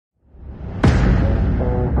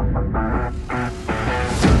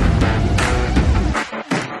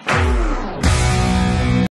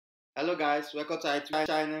guys, welcome to our YouTube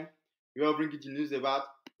channel. We will bring you the news about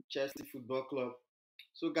Chelsea Football Club.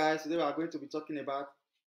 So guys, today we are going to be talking about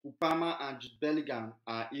Upama and Jude Bellingham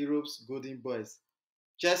are Europe's golden boys.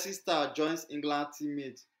 Chelsea star joins England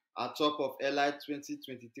teammate atop of Elite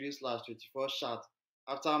 2023/24 chart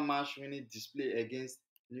after match-winning display against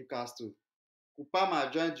Newcastle. Upama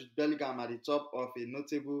joined Jude Bellingham at the top of a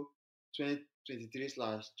notable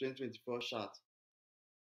 2023/2024 chart.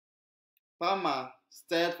 Palmer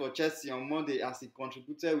starred for Chelsea on Monday as he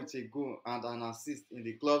contributed with a goal and an assist in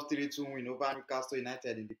the club's 3-2 win over Newcastle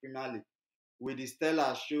United in the Premier League, with the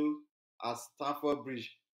stellar show at Stamford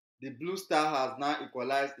Bridge. The Blue Star has now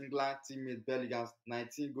equalized England teammate Bellingham's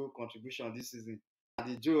 19-goal contribution this season, and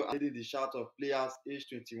the duo are leading the shout of players aged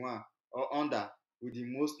 21 or under with the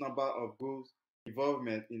most number of goals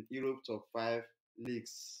involvement in Europe's top 5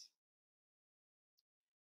 leagues.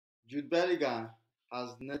 Jude Bellingham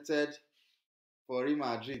has netted for Real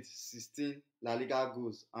Madrid 16 La Liga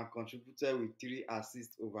goals and contributed with 3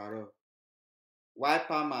 assists overall, while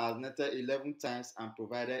Palmer has netted 11 times and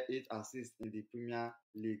provided 8 assists in the Premier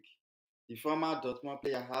League. The former Dortmund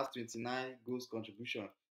player has 29 goals contribution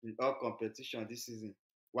in all competitions this season,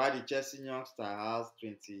 while the Chelsea youngster has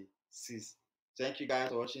 26. Thank you guys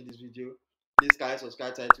for watching this video. Please guys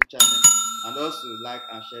subscribe to our YouTube channel and also like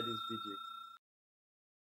and share this video.